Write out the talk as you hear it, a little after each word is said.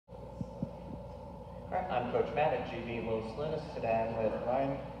Coach Matt at GB Los Linus. Today I'm with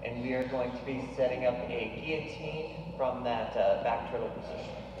Ryan, and we are going to be setting up a guillotine from that back turtle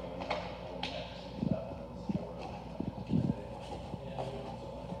position.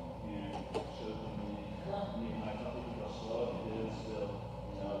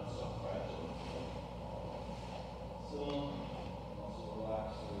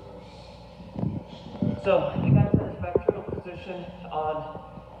 So you got this back turtle position on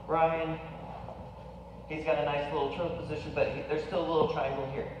Ryan. He's got a nice little turtle position, but there's still a little triangle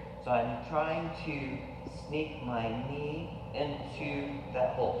here. So I'm trying to sneak my knee into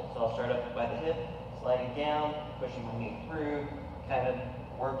that hole. So I'll start up by the hip, sliding down, pushing my knee through, kind of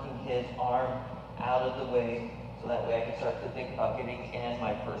working his arm out of the way, so that way I can start to think about getting in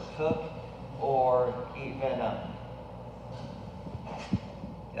my first hook, or even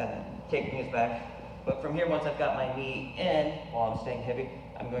taking his back. But from here, once I've got my knee in, while I'm staying heavy,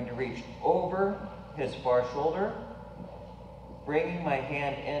 I'm going to reach over his far shoulder, bringing my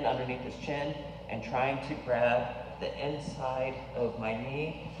hand in underneath his chin and trying to grab the inside of my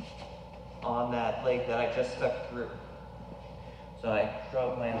knee on that leg that I just stuck through. So I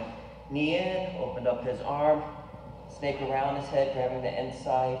drove my knee in, opened up his arm, snake around his head, grabbing the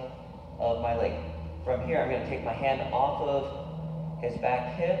inside of my leg. From here, I'm going to take my hand off of his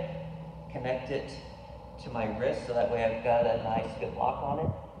back hip, connect it to my wrist, so that way I've got a nice good lock on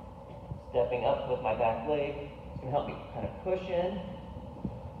it. Stepping up with my back leg, it's going to help me kind of push in.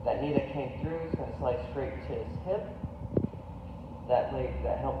 That knee that came through is going to slide straight to his hip. That leg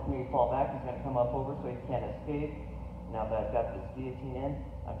that helped me fall back is going to come up over so he can't escape. Now that I've got this guillotine in,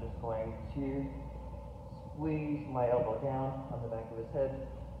 I'm just going to squeeze my elbow down on the back of his head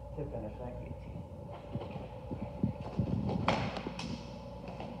to finish that guillotine.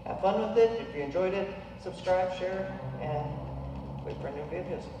 Have fun with it. If you enjoyed it, subscribe, share, and wait for new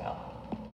videos to come out.